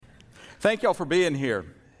Thank y'all for being here.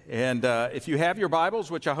 And if you have your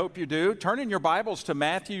Bibles, which I hope you do, turn in your Bibles to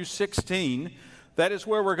Matthew 16. That is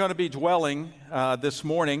where we're going to be dwelling this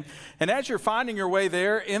morning. And as you're finding your way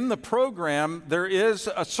there, in the program, there is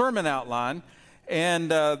a sermon outline,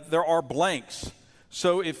 and there are blanks.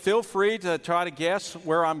 So feel free to try to guess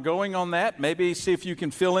where I'm going on that. Maybe see if you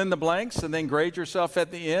can fill in the blanks and then grade yourself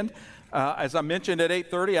at the end. As I mentioned at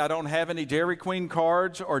 8:30, I don't have any Dairy Queen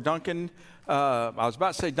cards or Dunkin'. I was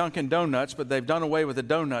about to say Dunkin' Donuts, but they've done away with the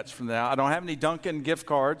donuts from now. I don't have any Dunkin' gift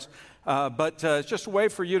cards, but it's just a way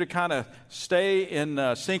for you to kind of stay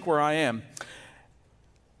in sync where I am.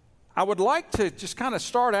 I would like to just kind of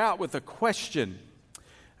start out with a question.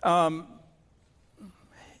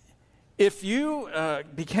 If you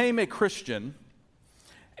became a Christian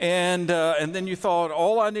and then you thought,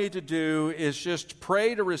 all I need to do is just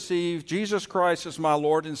pray to receive Jesus Christ as my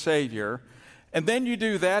Lord and Savior, and then you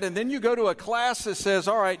do that, and then you go to a class that says,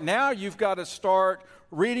 all right, now you've got to start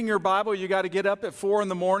reading your Bible. You got to get up at 4 in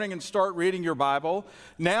the morning and start reading your Bible.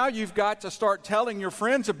 Now you've got to start telling your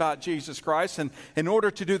friends about Jesus Christ, and in order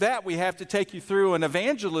to do that, we have to take you through an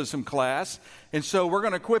evangelism class, and so we're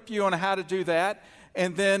going to equip you on how to do that.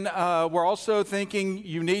 And then we're also thinking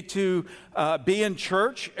you need to be in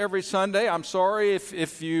church every Sunday. I'm sorry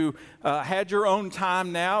if you had your own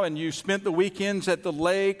time now and you spent the weekends at the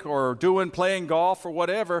lake or playing golf or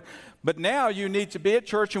whatever, but now you need to be at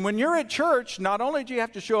church. And when you're at church, not only do you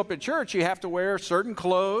have to show up at church, you have to wear certain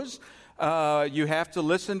clothes. You have to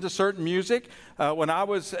listen to certain music. When I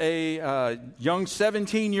was a young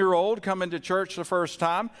 17-year-old coming to church the first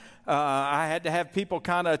time, I had to have people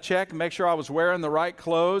kind of check and make sure I was wearing the right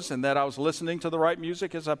clothes and that I was listening to the right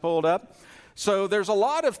music as I pulled up. So there's a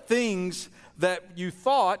lot of things that you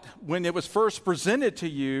thought when it was first presented to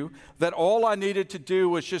you that all I needed to do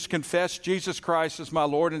was just confess Jesus Christ as my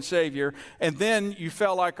Lord and Savior. And then you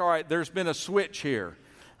felt like, all right, there's been a switch here.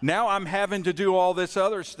 Now I'm having to do all this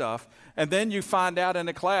other stuff. And then you find out in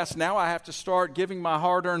a class, now I have to start giving my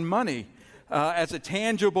hard-earned money as a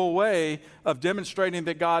tangible way of demonstrating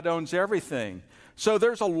that God owns everything. So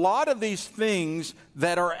there's a lot of these things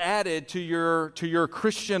that are added to your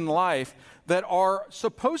Christian life that are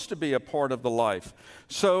supposed to be a part of the life.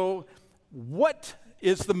 So what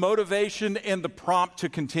is the motivation and the prompt to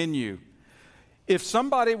continue? If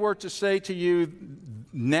somebody were to say to you,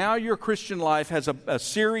 now your Christian life has a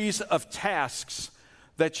series of tasks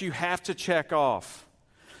that you have to check off.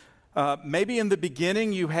 Maybe in the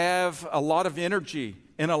beginning you have a lot of energy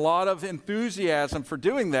and a lot of enthusiasm for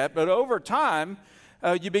doing that, but over time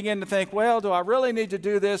you begin to think, well, do I really need to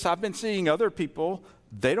do this? I've been seeing other people,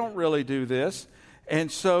 they don't really do this. And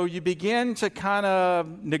so you begin to kind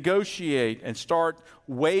of negotiate and start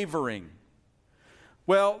wavering.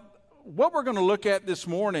 Well, what we're going to look at this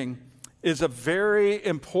morning is a very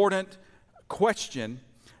important question,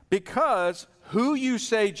 because who you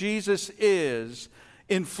say Jesus is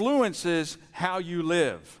influences how you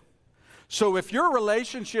live. So if your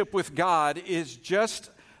relationship with God is just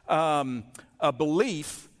a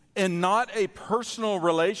belief and not a personal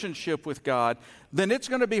relationship with God, then it's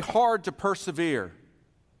going to be hard to persevere.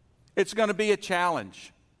 It's going to be a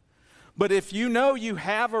challenge. But if you know you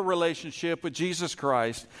have a relationship with Jesus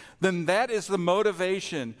Christ, then that is the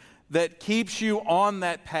motivation that keeps you on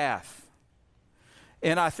that path.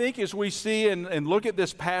 And I think as we see and look at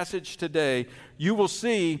this passage today, you will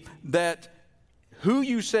see that who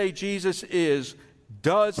you say Jesus is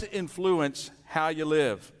does influence how you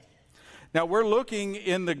live. Now, we're looking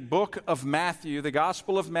in the book of Matthew, the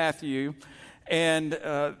Gospel of Matthew, and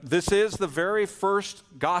this is the very first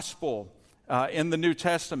gospel in the New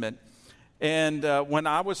Testament. And when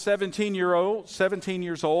I was 17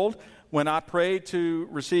 years old, when I prayed to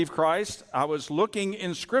receive Christ, I was looking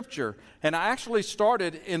in Scripture, and I actually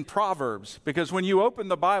started in Proverbs, because when you open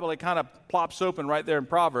the Bible, it kind of plops open right there in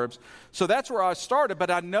Proverbs. So that's where I started,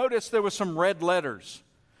 but I noticed there was some red letters.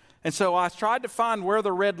 And so I tried to find where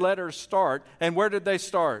the red letters start, and where did they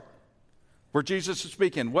start? Where Jesus is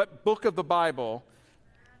speaking. What book of the Bible?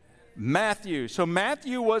 Matthew. So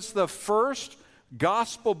Matthew was the first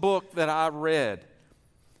gospel book that I read.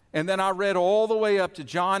 And then I read all the way up to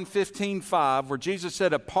John 15:5, where Jesus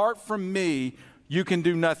said, apart from me, you can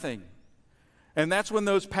do nothing. And that's when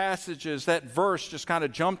those passages, that verse just kind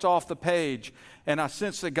of jumped off the page. And I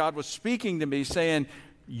sensed that God was speaking to me saying,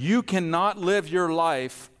 you cannot live your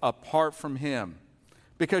life apart from Him,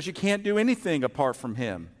 because you can't do anything apart from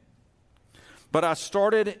Him. But I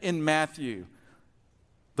started in Matthew.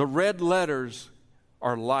 The red letters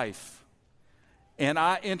are life. and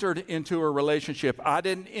I entered into a relationship. I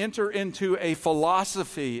didn't enter into a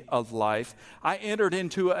philosophy of life. I entered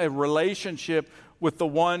into a relationship with the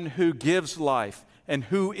one who gives life and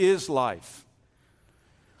who is life.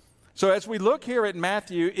 So as we look here at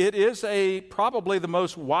Matthew, it is probably the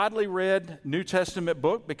most widely read New Testament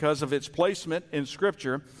book because of its placement in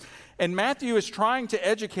Scripture. And Matthew is trying to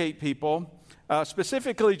educate people,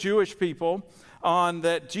 specifically Jewish people, on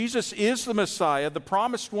that Jesus is the Messiah, the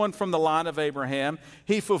promised one from the line of Abraham.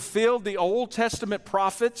 He fulfilled the Old Testament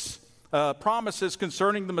prophets' promises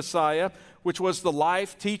concerning the Messiah, which was the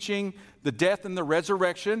life, teaching, the death, and the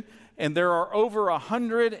resurrection. And there are over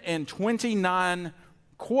 129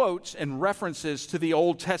 quotes and references to the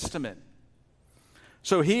Old Testament.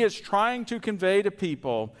 So he is trying to convey to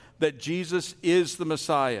people that Jesus is the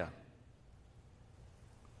Messiah.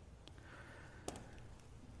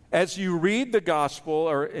 As you read the gospel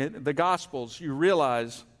or the Gospels, you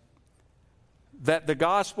realize that the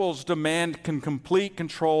Gospels demand complete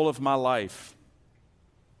control of my life.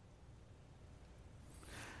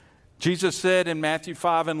 Jesus said in Matthew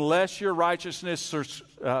 5, unless your righteousness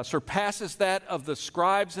surpasses that of the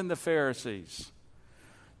scribes and the Pharisees,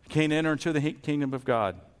 you can't enter into the kingdom of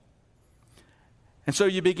God. And so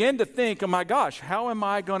you begin to think, oh my gosh, how am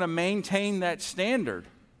I going to maintain that standard?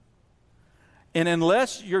 And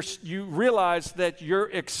unless you realize that your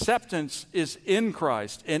acceptance is in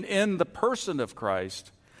Christ and in the person of Christ,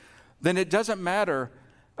 then it doesn't matter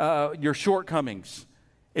your shortcomings.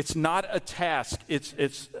 It's not a task.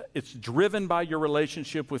 It's driven by your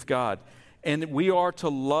relationship with God. And we are to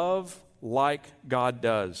love like God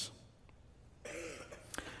does.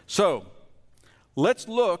 So, let's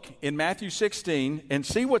look in Matthew 16 and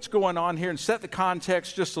see what's going on here and set the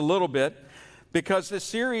context just a little bit, because this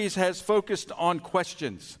series has focused on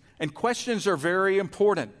questions. And questions are very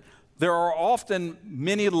important. There are often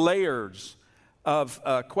many layers of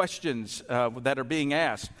questions that are being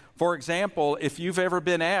asked. For example, if you've ever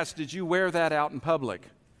been asked, did you wear that out in public?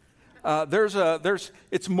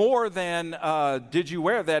 It's more than, did you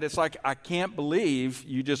wear that? It's like, I can't believe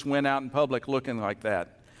you just went out in public looking like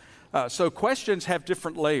that. So questions have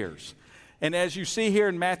different layers. And as you see here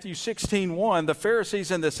in Matthew 16:1, the Pharisees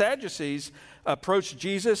and the Sadducees approached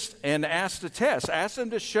Jesus and asked a test, asked him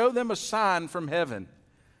to show them a sign from heaven.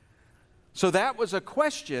 So that was a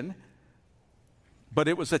question, but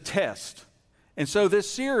it was a test. And so this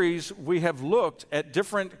series, we have looked at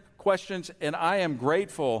different questions, and I am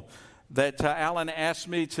grateful that Alan asked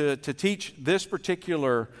me to teach this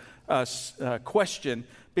particular question,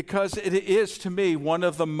 because it is, to me, one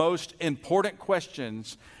of the most important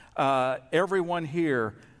questions everyone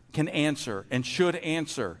here can answer and should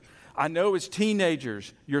answer. I know as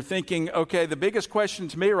teenagers, you're thinking, okay, the biggest question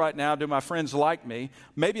to me right now, do my friends like me?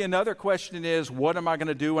 Maybe another question is, what am I going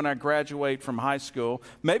to do when I graduate from high school?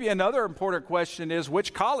 Maybe another important question is,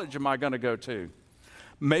 which college am I going to go to?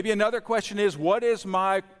 Maybe another question is, what is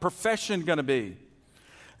my profession going to be?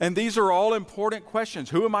 And these are all important questions.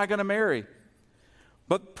 Who am I going to marry?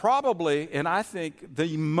 But probably, and I think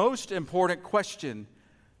the most important question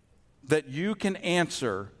that you can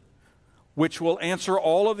answer, which will answer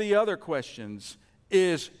all of the other questions,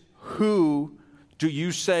 is, who do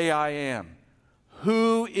you say I am?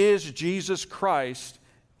 Who is Jesus Christ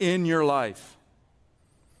in your life?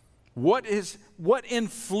 What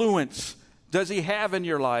influence does he have in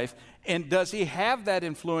your life? And does he have that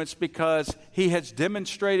influence because he has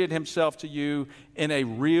demonstrated himself to you in a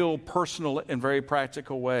real, personal, and very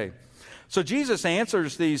practical way? So Jesus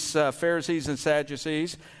answers these Pharisees and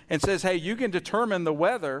Sadducees and says, hey, you can determine the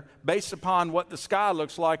weather based upon what the sky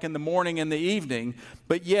looks like in the morning and the evening,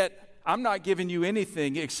 but yet I'm not giving you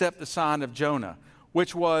anything except the sign of Jonah,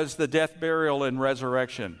 which was the death, burial, and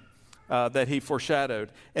resurrection that he foreshadowed.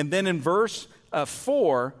 And then in verse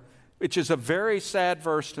 4, which is a very sad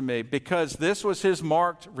verse to me, because this was his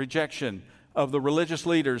marked rejection of the religious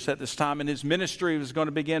leaders at this time, and his ministry was going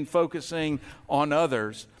to begin focusing on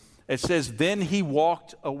others. It says, then he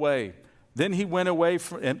walked away. Then he went away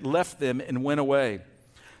and left them and went away.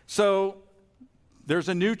 So there's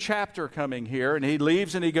a new chapter coming here, and he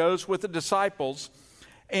leaves and he goes with the disciples,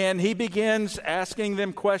 and he begins asking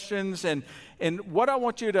them questions. And what I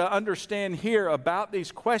want you to understand here about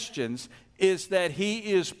these questions is that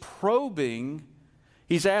he is probing,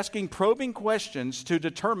 he's asking probing questions to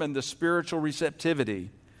determine the spiritual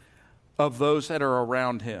receptivity of those that are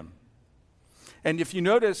around him. And if you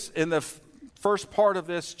notice in the first part of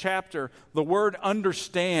this chapter, the word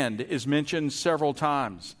understand is mentioned several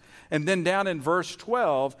times. And then down in verse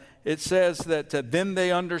 12, it says that then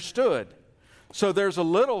they understood. So there's a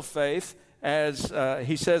little faith, as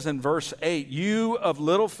he says in verse 8, "You of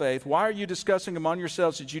little faith, why are you discussing among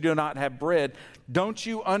yourselves that you do not have bread? Don't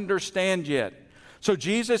you understand yet?" So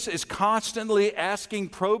Jesus is constantly asking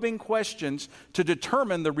probing questions to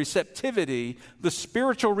determine the receptivity, the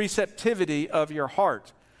spiritual receptivity of your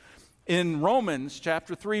heart. In Romans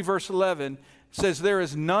chapter 3, verse 11, it says, "There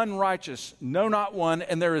is none righteous, no, not one,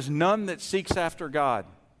 and there is none that seeks after God."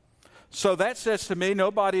 So that says to me,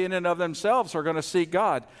 nobody in and of themselves are going to seek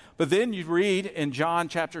God. But then you read in John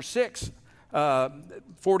chapter 6,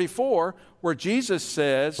 44, where Jesus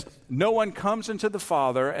says, "No one comes into the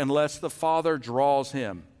Father unless the Father draws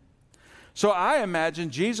him." So I imagine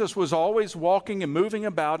Jesus was always walking and moving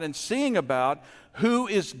about and seeing about who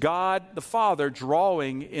is God the Father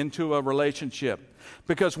drawing into a relationship.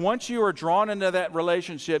 Because once you are drawn into that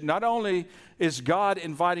relationship, not only is God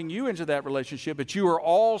inviting you into that relationship, but you are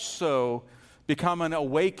also becoming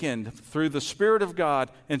awakened through the Spirit of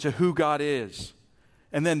God into who God is.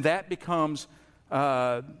 And then that becomes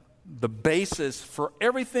the basis for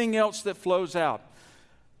everything else that flows out.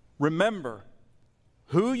 Remember,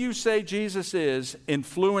 who you say Jesus is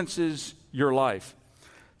influences your life.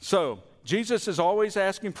 So, Jesus is always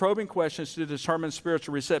asking probing questions to determine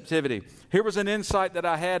spiritual receptivity. Here was an insight that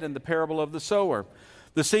I had in the parable of the sower.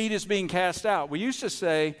 The seed is being cast out. We used to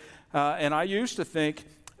say, and I used to think,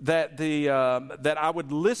 that that I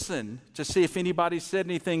would listen to see if anybody said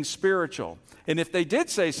anything spiritual. And if they did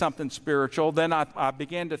say something spiritual, then I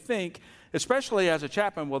began to think, especially as a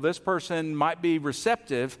chaplain, well, this person might be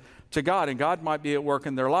receptive to God, and God might be at work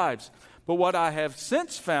in their lives. But what I have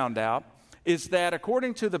since found out is that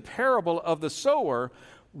according to the parable of the sower,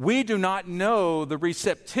 we do not know the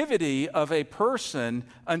receptivity of a person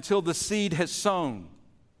until the seed has sown.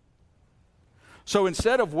 So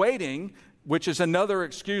instead of waiting, which is another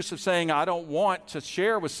excuse of saying I don't want to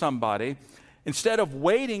share with somebody, instead of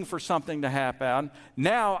waiting for something to happen,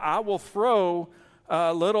 now I will throw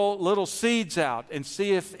little seeds out and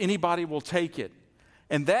see if anybody will take it.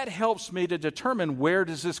 And that helps me to determine where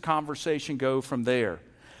does this conversation go from there.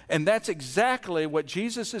 And that's exactly what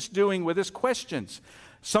Jesus is doing with his questions.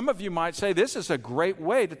 Some of you might say this is a great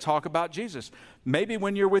way to talk about Jesus. Maybe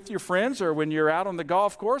when you're with your friends or when you're out on the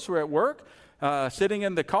golf course or at work, sitting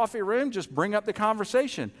in the coffee room, just bring up the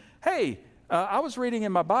conversation. Hey, I was reading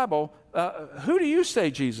in my Bible, who do you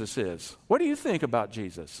say Jesus is? What do you think about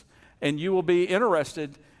Jesus? And you will be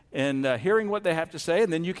interested in hearing what they have to say,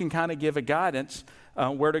 and then you can kind of give a guidance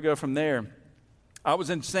where to go from there. I was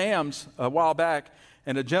in Sam's a while back,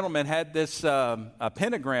 and a gentleman had this a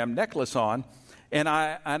pentagram necklace on, and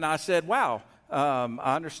I said, "Wow,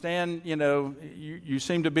 I understand, you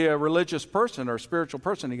seem to be a religious person or a spiritual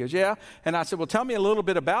person." He goes, "Yeah." And I said, "Well, tell me a little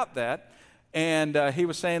bit about that." And he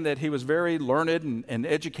was saying that he was very learned and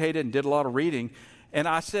educated and did a lot of reading. And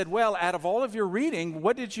I said, "Well, out of all of your reading,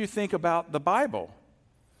 what did you think about the Bible?"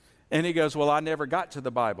 And he goes, "Well, I never got to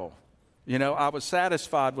the Bible. I was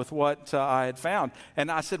satisfied with what I had found." And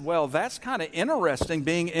I said, "Well, that's kind of interesting,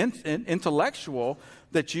 being intellectual,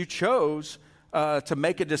 that you chose to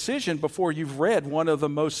make a decision before you've read one of the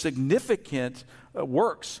most significant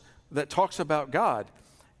works that talks about God."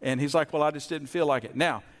 And he's like, "Well, I just didn't feel like it."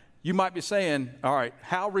 Now, you might be saying, "All right,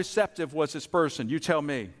 how receptive was this person? You tell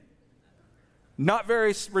me." Not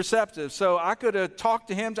very receptive. So I could have talked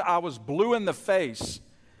to him till I was blue in the face,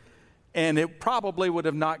 and it probably would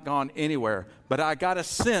have not gone anywhere. But I got a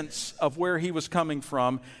sense of where he was coming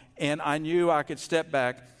from, and I knew I could step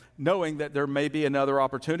back knowing that there may be another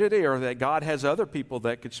opportunity or that God has other people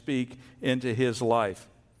that could speak into his life.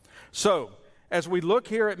 So, as we look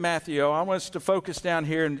here at Matthew, I want us to focus down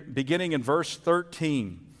here beginning in verse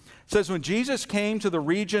 13. It says, "When Jesus came to the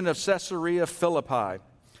region of Caesarea Philippi,"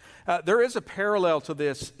 there is a parallel to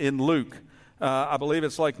this in Luke. I believe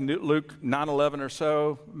it's like Luke 9:11 or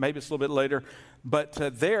so, maybe it's a little bit later. But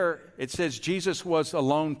there it says Jesus was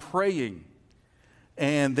alone praying.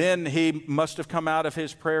 And then he must have come out of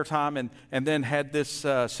his prayer time and then had this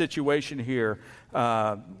situation here,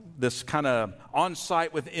 this kind of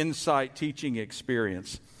on-site with insight teaching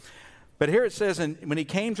experience. But here it says, when he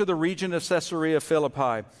came to the region of Caesarea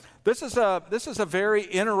Philippi, this is a very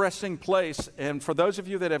interesting place. And for those of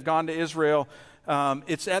you that have gone to Israel,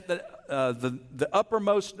 it's at the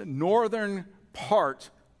uppermost northern part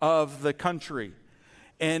of the country.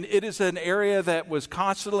 And it is an area that was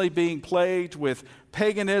constantly being plagued with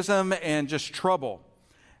paganism and just trouble.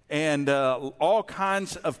 And all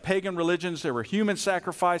kinds of pagan religions. There were human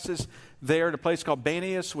sacrifices there at a place called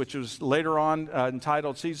Banias, which was later on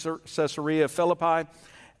entitled Caesarea Philippi.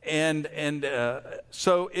 And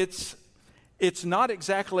so it's not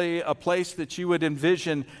exactly a place that you would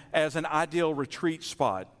envision as an ideal retreat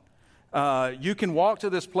spot. You can walk to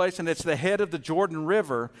this place, and it's the head of the Jordan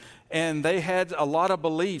River, and they had a lot of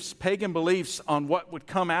beliefs, pagan beliefs, on what would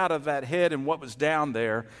come out of that head and what was down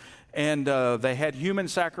there. And they had human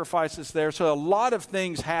sacrifices there, so a lot of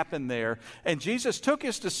things happened there. And Jesus took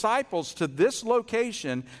his disciples to this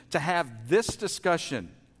location to have this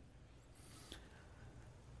discussion.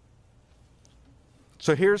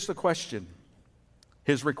 So here's the question,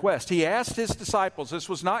 his request. He asked his disciples, this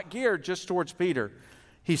was not geared just towards Peter.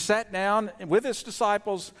 He sat down with his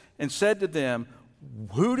disciples and said to them,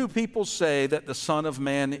 who do people say that the Son of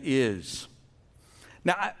Man is?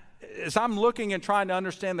 Now, as I'm looking and trying to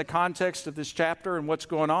understand the context of this chapter and what's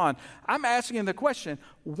going on, I'm asking the question,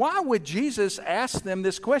 why would Jesus ask them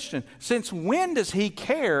this question? Since when does he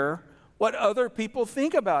care what other people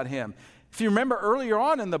think about him? If you remember earlier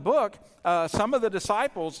on in the book, some of the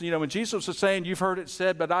disciples, when Jesus was saying, you've heard it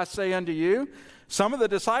said, but I say unto you, some of the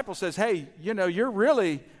disciples says, hey, you're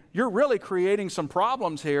really creating some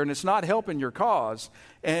problems here, and it's not helping your cause.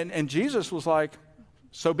 And Jesus was like,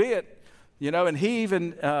 so be it. And he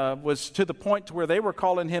even was to the point to where they were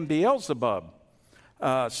calling him Beelzebub.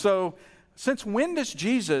 So since when does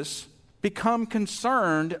Jesus become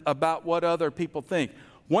concerned about what other people think?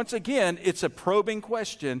 Once again, it's a probing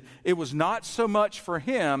question. It was not so much for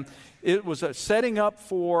him. It was a setting up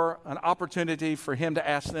for an opportunity for him to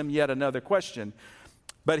ask them yet another question.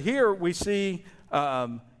 But here we see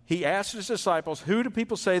he asked his disciples, who do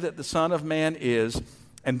people say that the Son of Man is?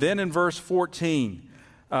 And then in verse 14,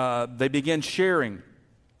 they begin sharing.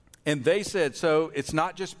 And they said, so it's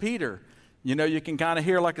not just Peter. You can kind of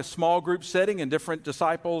hear like a small group setting, and different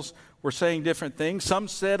disciples were saying different things. Some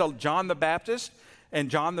said John the Baptist. And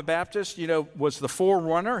John the Baptist, was the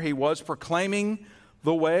forerunner. He was proclaiming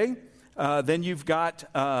the way. Then you've got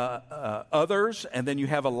others, and then you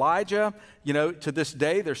have Elijah. To this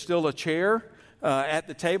day, there's still a chair at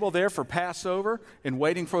the table there for Passover and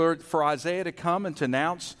waiting for Isaiah to come and to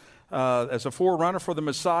announce as a forerunner for the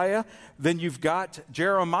Messiah. Then you've got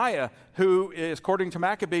Jeremiah, who is, according to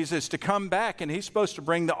Maccabees, is to come back, and he's supposed to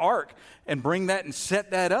bring the ark and bring that and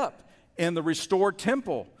set that up in the restored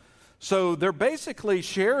temple. So they're basically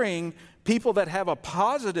sharing people that have a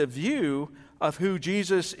positive view of who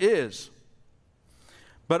Jesus is.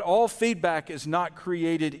 But all feedback is not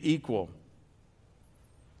created equal.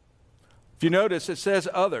 If you notice, it says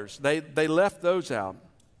others. They left those out.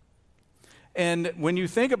 And when you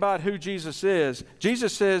think about who Jesus is,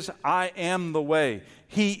 Jesus says, I am the way.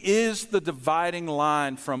 He is the dividing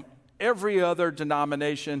line from every other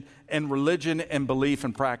denomination and religion and belief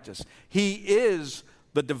and practice. He is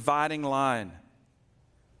the dividing line.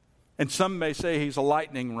 And some may say he's a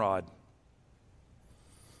lightning rod.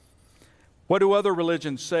 What do other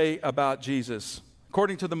religions say about Jesus?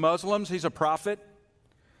 According to the Muslims, he's a prophet.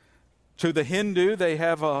 To the Hindu, they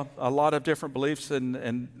have a lot of different beliefs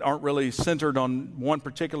and aren't really centered on one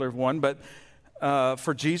particular one. But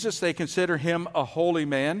for Jesus, they consider him a holy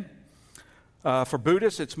man. For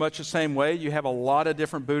Buddhists, it's much the same way. You have a lot of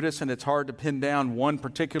different Buddhists, and it's hard to pin down one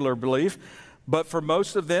particular belief. But for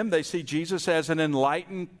most of them, they see Jesus as an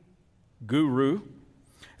enlightened guru.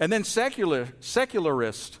 And then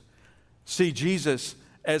secularists see Jesus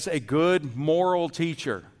as a good moral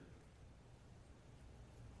teacher.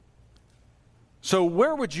 So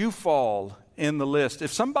where would you fall in the list?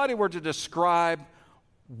 If somebody were to describe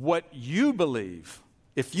what you believe,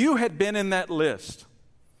 if you had been in that list.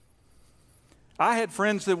 I had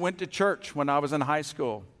friends that went to church when I was in high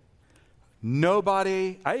school.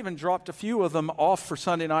 I even dropped a few of them off for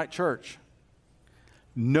Sunday night church.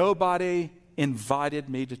 Nobody invited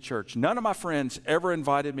me to church. None of my friends ever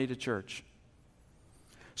invited me to church.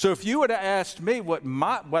 So if you would have asked me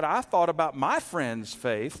what I thought about my friend's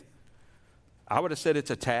faith, I would have said it's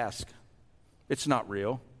a task. It's not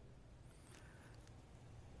real.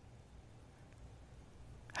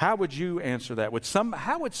 How would you answer that?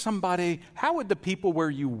 How would the people where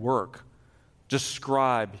you work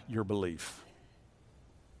describe your belief?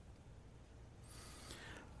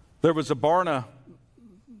 There was a Barna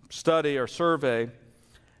study or survey,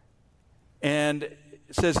 and it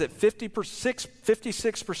says that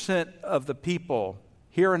 56% of the people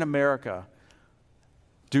here in America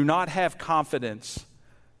do not have confidence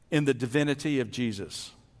in the divinity of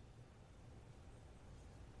Jesus.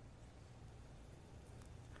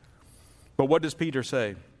 But what does Peter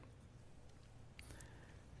say?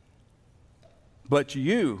 But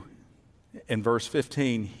you, in verse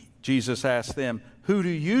 15, Jesus asked them, who do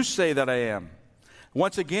you say that I am?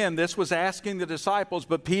 Once again, this was asking the disciples,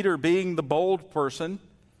 but Peter, being the bold person,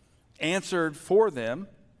 answered for them.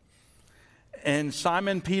 And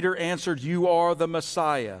Simon Peter answered, you are the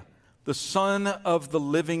Messiah, the the Son of the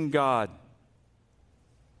living God.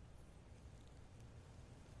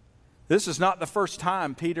 This is not the first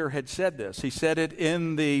time Peter had said this. He said it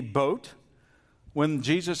in the boat when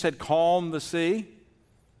Jesus had calmed the sea.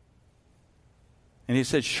 And he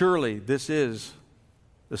said, surely this is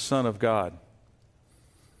the Son of God.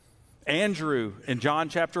 Andrew in John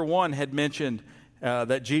chapter 1 had mentioned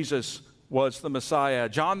that Jesus was the Messiah.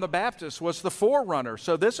 John the Baptist was the forerunner.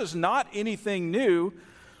 So this is not anything new.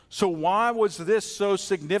 So why was this so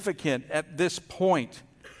significant at this point?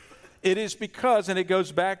 It is because, and it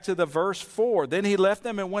goes back to the verse 4, then he left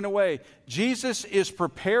them and went away. Jesus is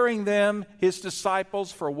preparing them, his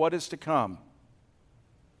disciples, for what is to come.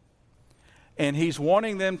 And he's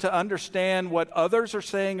wanting them to understand what others are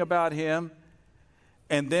saying about him,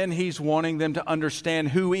 and then he's wanting them to understand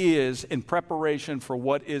who he is in preparation for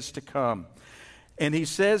what is to come. And he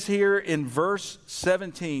says here in verse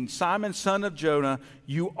 17, Simon, son of Jonah,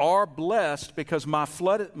 you are blessed because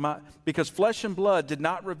because flesh and blood did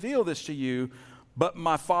not reveal this to you, but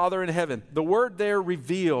my Father in heaven. The word there,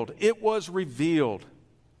 revealed. It was revealed.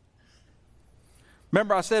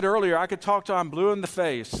 Remember I said earlier, I could talk till I'm blue in the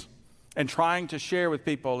face and trying to share with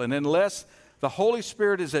people. And unless the Holy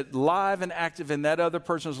Spirit is alive and active in that other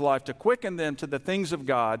person's life to quicken them to the things of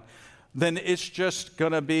God, then it's just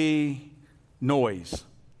going to be noise.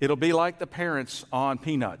 It'll be like the parents on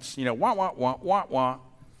Peanuts. You know, wah, wah, wah, wah, wah.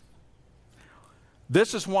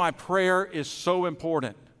 This is why prayer is so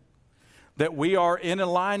important. That we are in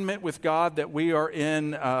alignment with God, that we are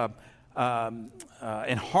in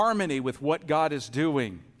harmony with what God is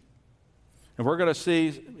doing. And we're going to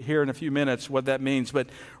see here in a few minutes what that means. But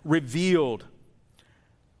revealed.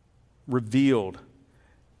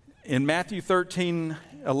 In Matthew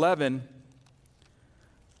 13:11,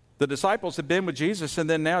 the disciples had been with Jesus, and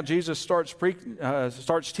then now Jesus starts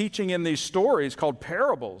teaching in these stories called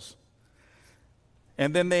parables.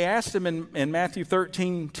 And then they asked him in Matthew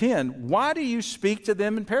 13:10, why do you speak to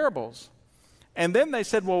them in parables? And then they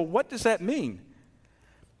said, well, what does that mean?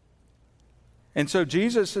 And so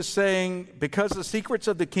Jesus is saying, because the secrets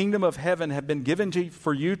of the kingdom of heaven have been given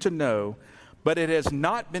for you to know, but it has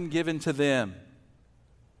not been given to them.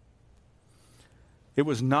 It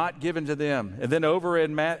was not given to them. And then over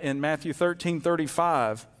in Matthew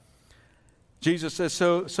 13:35, Jesus says,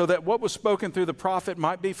 so that what was spoken through the prophet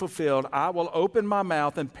might be fulfilled, I will open my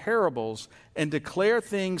mouth in parables and declare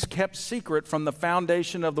things kept secret from the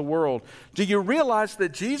foundation of the world. Do you realize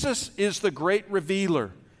that Jesus is the great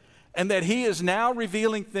revealer? And that he is now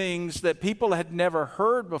revealing things that people had never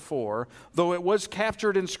heard before, though it was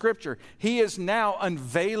captured in Scripture. He is now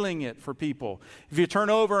unveiling it for people. If you turn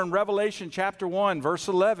over in Revelation chapter 1, verse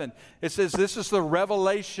 11, it says, this is the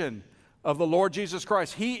revelation of the Lord Jesus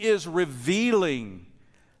Christ. He is revealing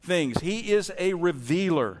things. He is a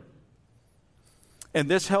revealer. And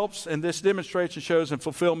this helps, and this demonstration shows in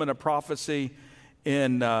fulfillment of prophecy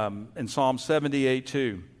in Psalm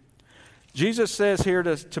 78:2. Jesus says here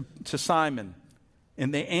to Simon,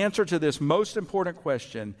 in the answer to this most important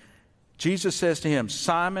question, Jesus says to him,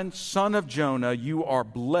 Simon, son of Jonah, you are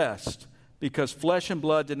blessed because flesh and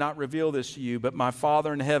blood did not reveal this to you, but my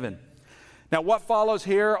Father in heaven. Now, what follows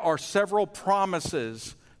here are several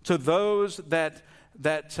promises to those that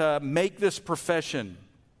make this profession.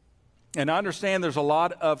 And I understand there's a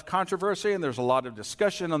lot of controversy and there's a lot of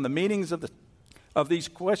discussion on the meanings of these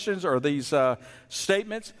questions or these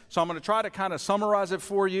statements. So I'm going to try to kind of summarize it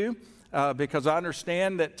for you because I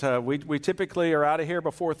understand that we typically are out of here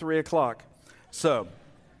before 3 o'clock. So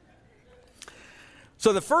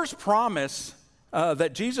the first promise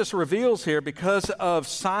that Jesus reveals here because of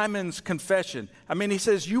Simon's confession, I mean, he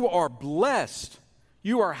says, you are blessed.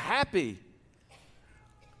 You are happy.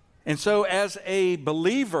 And so as a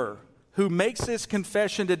believer who makes this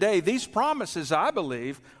confession today, these promises, I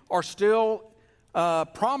believe, are still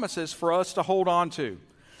promises for us to hold on to.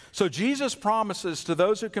 So Jesus promises to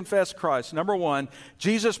those who confess Christ, number one,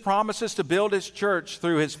 Jesus promises to build his church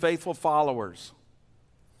through his faithful followers.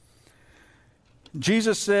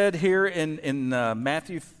 Jesus said here in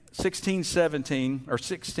Matthew 16:17 or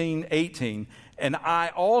 16:18, and I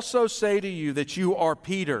also say to you that you are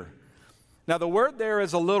Peter. Now the word there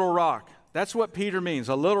is a little rock. That's what Peter means,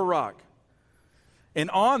 a little rock.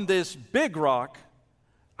 And on this big rock,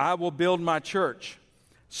 I will build my church.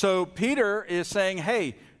 So Peter is saying,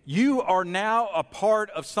 hey, you are now a part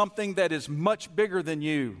of something that is much bigger than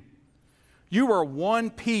you. You are one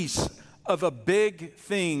piece of a big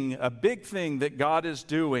thing that God is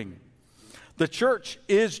doing. The church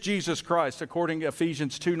is Jesus Christ, according to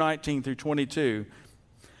Ephesians 2:19 through 22.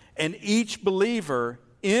 And each believer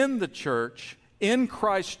in the church, in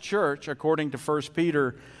Christ's church, according to 1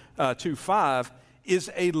 Peter 2:5,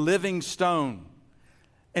 is a living stone.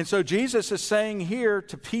 And so Jesus is saying here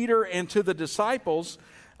to Peter and to the disciples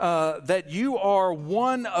that you are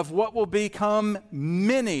one of what will become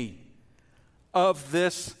many of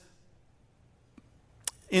this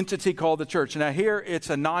entity called the church. Now here it's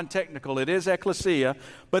a non-technical, it is ecclesia,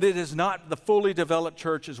 but it is not the fully developed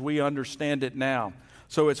church as we understand it now.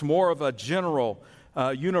 So it's more of a general,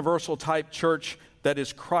 universal type church that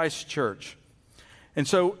is Christ's church. And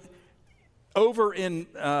so over in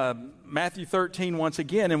Matthew 13, once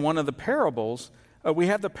again, in one of the parables, we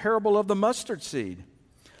have the parable of the mustard seed.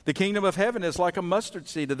 The kingdom of heaven is like a mustard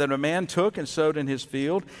seed that a man took and sowed in his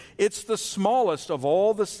field. It's the smallest of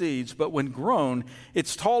all the seeds, but when grown,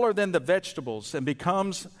 it's taller than the vegetables and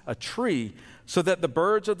becomes a tree, so that the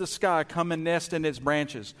birds of the sky come and nest in its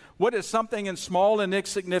branches. What is something small and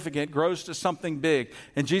insignificant grows to something big.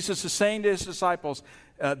 And Jesus is saying to his disciples,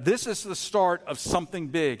 this is the start of something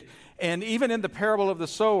big. And even in the parable of the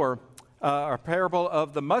sower, or parable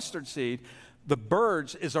of the mustard seed, the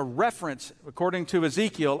birds is a reference, according to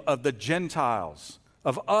Ezekiel, of the Gentiles,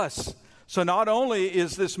 of us. So not only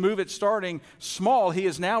is this movement starting small, he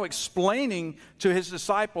is now explaining to his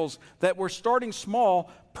disciples that we're starting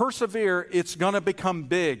small, persevere, it's going to become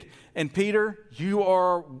big. And Peter, you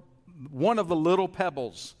are one of the little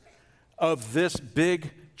pebbles of this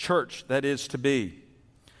big church that is to be.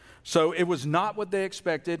 So it was not what they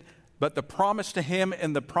expected, but the promise to him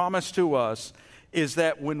and the promise to us is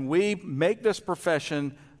that when we make this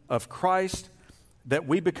profession of Christ, that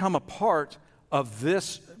we become a part of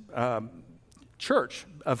this church,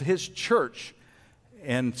 of his church.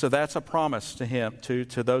 And so that's a promise to him, to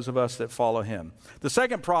those of us that follow him. The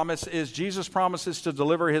second promise is Jesus promises to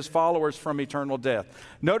deliver his followers from eternal death.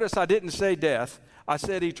 Notice I didn't say death, I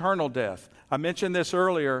said eternal death. I mentioned this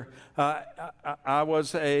earlier. I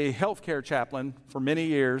was a healthcare chaplain for many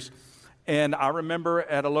years. And I remember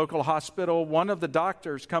at a local hospital, one of the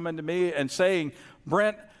doctors coming to me and saying,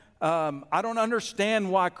 Brent, I don't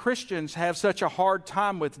understand why Christians have such a hard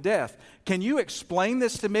time with death. Can you explain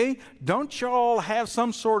this to me? Don't y'all have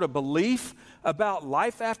some sort of belief about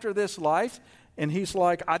life after this life? And he's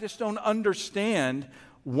like, I just don't understand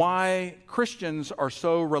why Christians are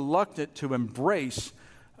so reluctant to embrace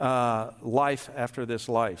life after this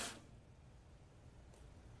life.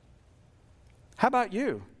 How about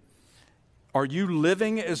you? Are you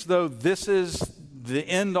living as though this is the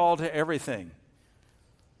end all to everything?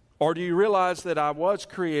 Or do you realize that I was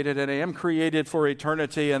created and I am created for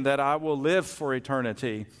eternity and that I will live for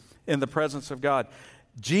eternity in the presence of God?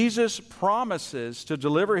 Jesus promises to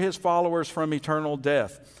deliver his followers from eternal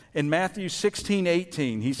death. In Matthew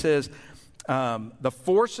 16:18, he says, the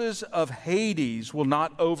forces of Hades will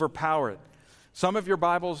not overpower it. Some of your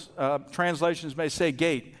Bible's translations may say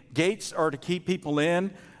gate. Gates are to keep people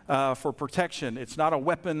in. For protection. It's not a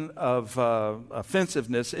weapon of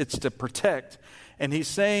offensiveness, it's to protect. And he's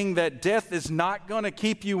saying that death is not going to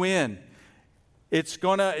keep you in.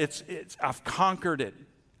 I've conquered it.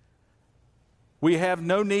 We have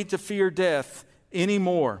no need to fear death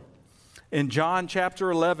anymore. In John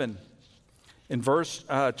chapter 11, in verse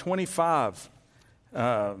 25,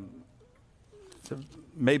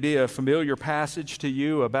 maybe a familiar passage to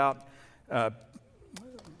you about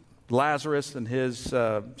Lazarus and his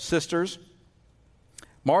sisters.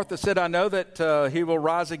 Martha said, I know that he will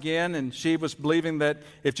rise again, and she was believing that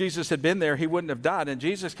if Jesus had been there, he wouldn't have died. And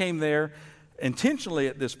Jesus came there intentionally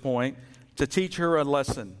at this point to teach her a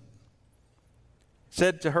lesson.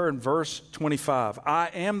 Said to her in verse 25, I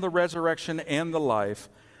am the resurrection and the life.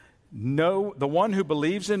 No, the one who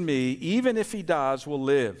believes in me, even if he dies, will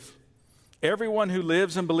live. Everyone who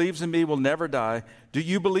lives and believes in me will never die. Do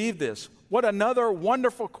you believe this? What another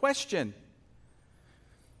wonderful question.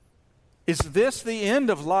 Is this the end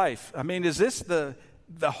of life? I mean, is this the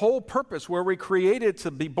whole purpose where we're created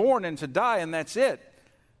to be born and to die and that's it?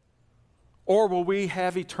 Or will we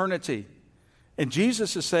have eternity? And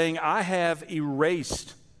Jesus is saying, I have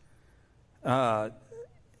erased death.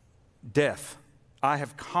 I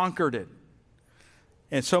have conquered it.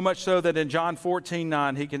 And so much so that in John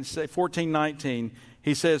 14:9, he can say 14:19,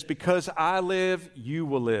 he says, because I live, you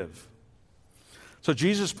will live. So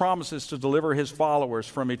Jesus promises to deliver his followers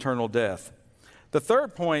from eternal death. The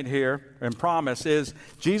third point here and promise is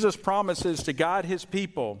Jesus promises to guide his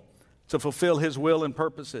people to fulfill his will and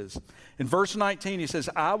purposes. In verse 19, he says,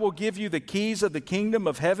 I will give you the keys of the kingdom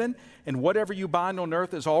of heaven, and whatever you bind on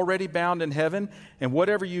earth is already bound in heaven, and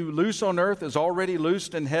whatever you loose on earth is already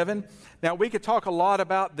loosed in heaven. Now, we could talk a lot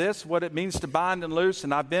about this, what it means to bind and loose,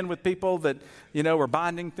 and I've been with people that, are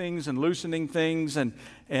binding things and loosening things,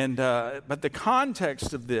 but the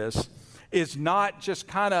context of this is not just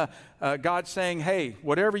kind of God saying, hey,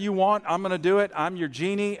 whatever you want, I'm going to do it. I'm your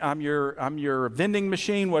genie. I'm your vending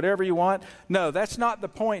machine, whatever you want. No, that's not the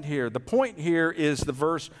point here. The point here is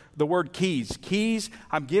the word keys. Keys,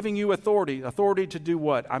 I'm giving you authority. Authority to do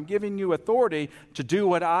what? I'm giving you authority to do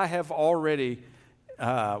what I have already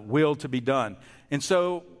willed to be done. And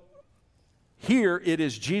so here it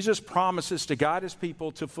is Jesus promises to guide his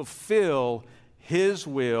people to fulfill his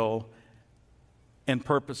will and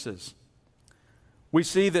purposes. We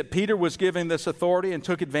see that Peter was given this authority and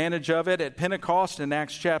took advantage of it at Pentecost in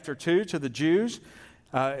Acts chapter 2 to the Jews.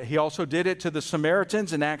 He also did it to the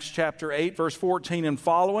Samaritans in Acts chapter 8, verse 14 and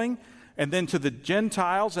following, and then to the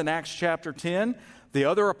Gentiles in Acts chapter 10. The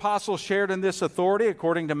other apostles shared in this authority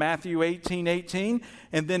according to Matthew 18:18.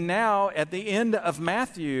 And then now at the end of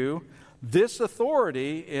Matthew, this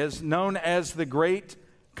authority is known as the Great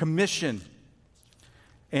Commission.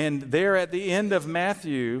 And there at the end of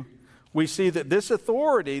Matthew, we see that this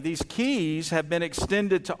authority, these keys, have been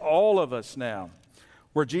extended to all of us now.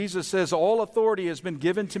 Where Jesus says, all authority has been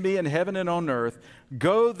given to me in heaven and on earth.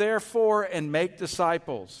 Go therefore and make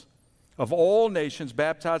disciples of all nations,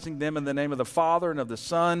 baptizing them in the name of the Father and of the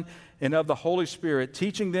Son and of the Holy Spirit,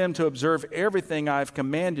 teaching them to observe everything I have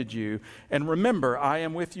commanded you. And remember, I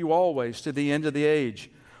am with you always to the end of the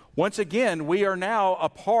age. Once again, we are now a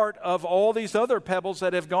part of all these other pebbles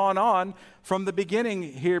that have gone on from the beginning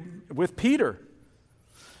here with Peter.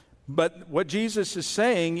 But what Jesus is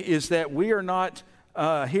saying is that we are not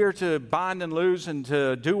here to bind and loose and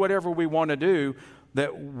to do whatever we want to do,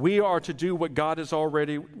 that we are to do what God has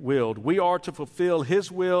already willed. We are to fulfill his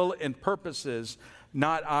will and purposes,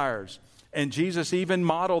 not ours. And Jesus even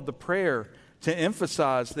modeled the prayer to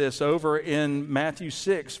emphasize this over in Matthew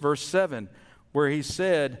 6, verse 7, where he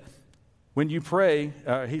said, when you pray,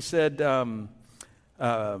 he said,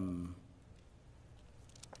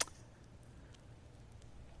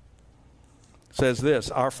 says this,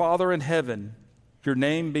 our Father in heaven, your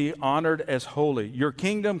name be honored as holy. Your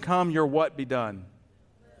kingdom come, your what be done?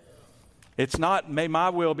 It's not, may my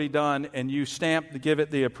will be done, and you stamp to give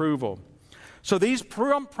it the approval. So these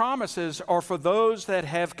promises are for those that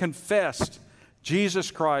have confessed Jesus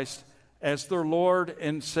Christ as their Lord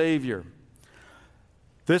and Savior.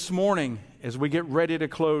 This morning, as we get ready to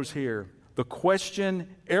close here, the question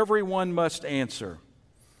everyone must answer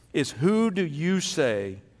is, who do you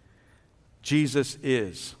say Jesus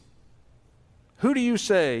is? Who do you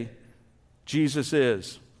say Jesus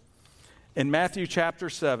is? In Matthew chapter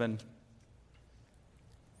 7,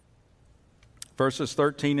 verses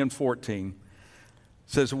 13 and 14,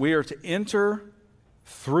 says, we are to enter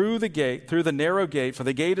through the gate, through the narrow gate, for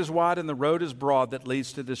the gate is wide and the road is broad that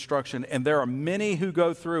leads to destruction, and there are many who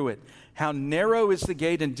go through it. How narrow is the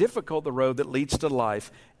gate and difficult the road that leads to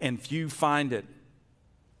life, and few find it.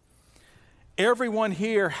 Everyone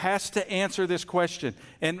here has to answer this question.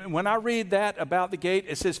 And when I read that about the gate,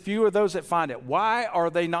 it says few are those that find it. Why are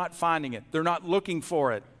they not finding it? They're not looking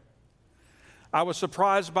for it. I was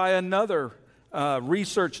surprised by another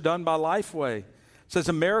research done by Lifeway. It says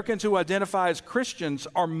Americans who identify as Christians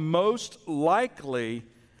are most likely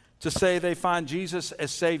to say they find Jesus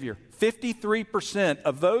as Savior. 53%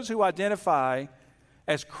 of those who identify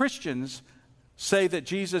as Christians say that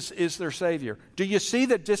Jesus is their Savior. Do you see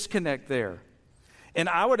the disconnect there? And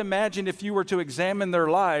I would imagine if you were to examine their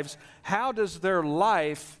lives, how does their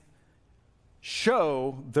life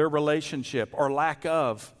show their relationship or lack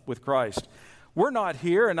of with Christ? We're not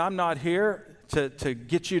here, and I'm not here to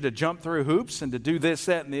get you to jump through hoops and to do this,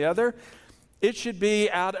 that, and the other. It should be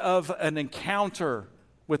out of an encounter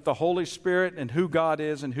with the Holy Spirit and who God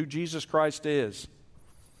is and who Jesus Christ is.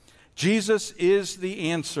 Jesus is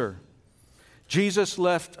the answer. Jesus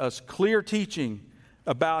left us clear teaching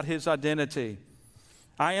about his identity.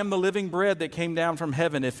 I am the living bread that came down from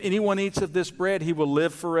heaven. If anyone eats of this bread, he will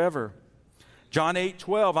live forever. John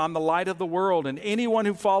 8:12, I'm the light of the world, and anyone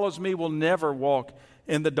who follows me will never walk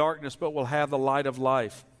in the darkness, but will have the light of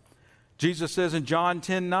life. Jesus says in John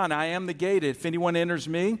 10:9, I am the gate. If anyone enters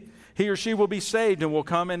me, he or she will be saved and will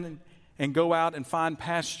come in and go out and find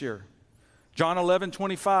pasture. John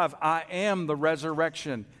 11:25, I am the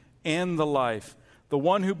resurrection and the life. The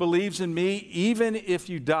one who believes in me, even if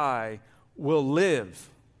you die, will live.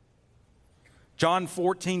 John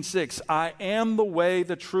 14:6, I am the way,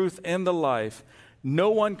 the truth, and the life. No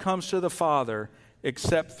one comes to the Father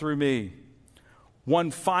except through me.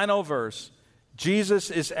 One final verse.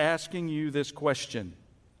 Jesus is asking you this question.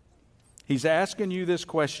 He's asking you this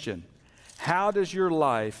question. How does your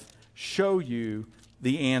life show you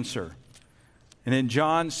the answer? And in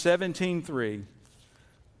John 17:3,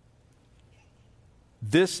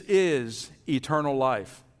 this is eternal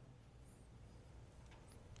life,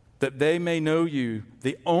 that they may know you,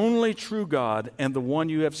 the only true God, and the one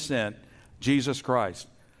you have sent, Jesus Christ.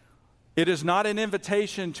 It is not an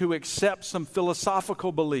invitation to accept some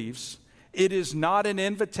philosophical beliefs. It is not an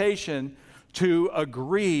invitation to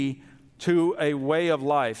agree to a way of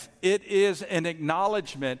life. It is an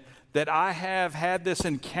acknowledgement that I have had this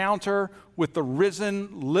encounter with the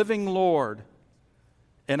risen, living Lord,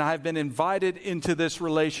 and I have been invited into this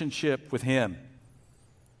relationship with Him.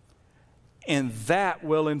 And that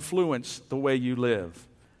will influence the way you live.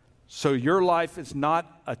 So your life is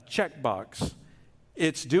not a checkbox.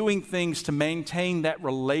 It's doing things to maintain that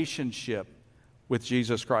relationship with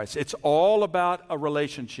Jesus Christ. It's all about a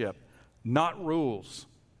relationship, not rules.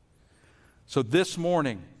 So this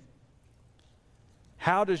morning,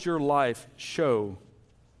 how does your life show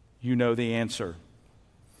you know the answer?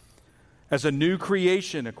 As a new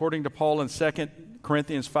creation, according to Paul in 2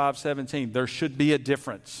 Corinthians 5:17, there should be a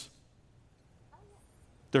difference.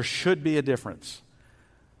 There should be a difference.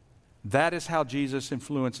 That is how Jesus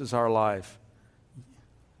influences our life,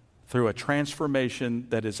 through a transformation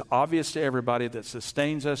that is obvious to everybody, that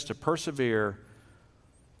sustains us to persevere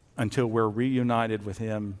until we're reunited with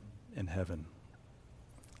Him in heaven.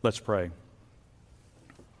 Let's pray.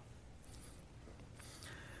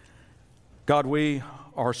 God, we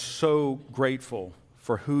are so grateful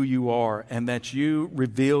for who you are and that you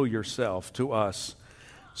reveal yourself to us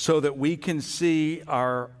so that we can see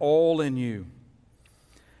our all in you.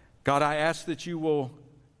 God, I ask that you will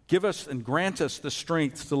give us and grant us the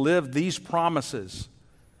strength to live these promises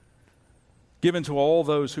given to all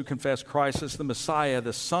those who confess Christ as the Messiah,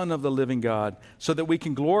 the Son of the living God, so that we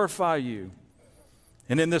can glorify you.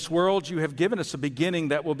 And in this world, you have given us a beginning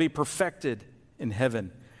that will be perfected in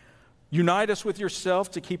heaven. Unite us with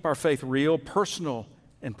yourself to keep our faith real, personal,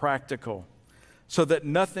 and practical, so that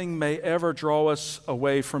nothing may ever draw us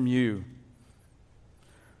away from you.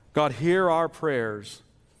 God, hear our prayers,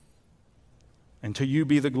 and to you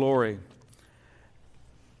be the glory.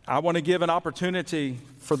 I want to give an opportunity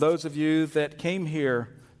for those of you that came here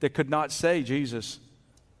that could not say Jesus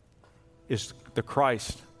is the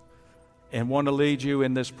Christ, and want to lead you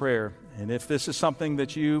in this prayer. And if this is something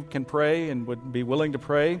that you can pray and would be willing to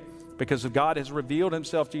pray, because God has revealed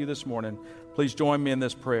himself to you this morning, please join me in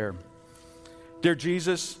this prayer. Dear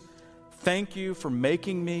Jesus, thank you for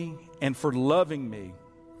making me and for loving me,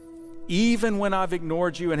 even when I've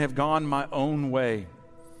ignored you and have gone my own way.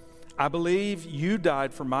 I believe you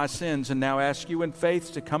died for my sins and now ask you in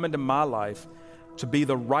faith to come into my life to be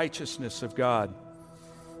the righteousness of God.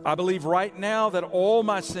 I believe right now that all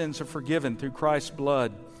my sins are forgiven through Christ's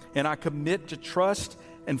blood, and I commit to trust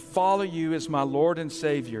and follow you as my Lord and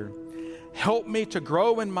Savior. Help me to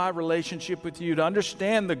grow in my relationship with you, to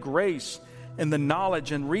understand the grace and the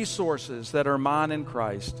knowledge and resources that are mine in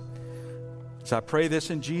Christ. So I pray this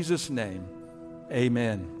in Jesus' name.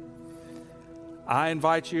 Amen. I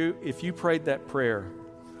invite you, if you prayed that prayer,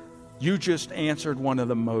 you just answered one of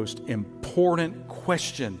the most important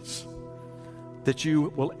questions that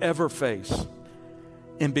you will ever face.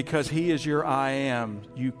 And because he is your I am,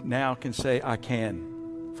 you now can say I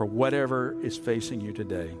can for whatever is facing you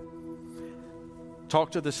today.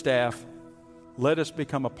 Talk to the staff. Let us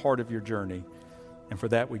become a part of your journey. And for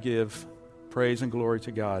that we give praise and glory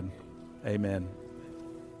to God. Amen.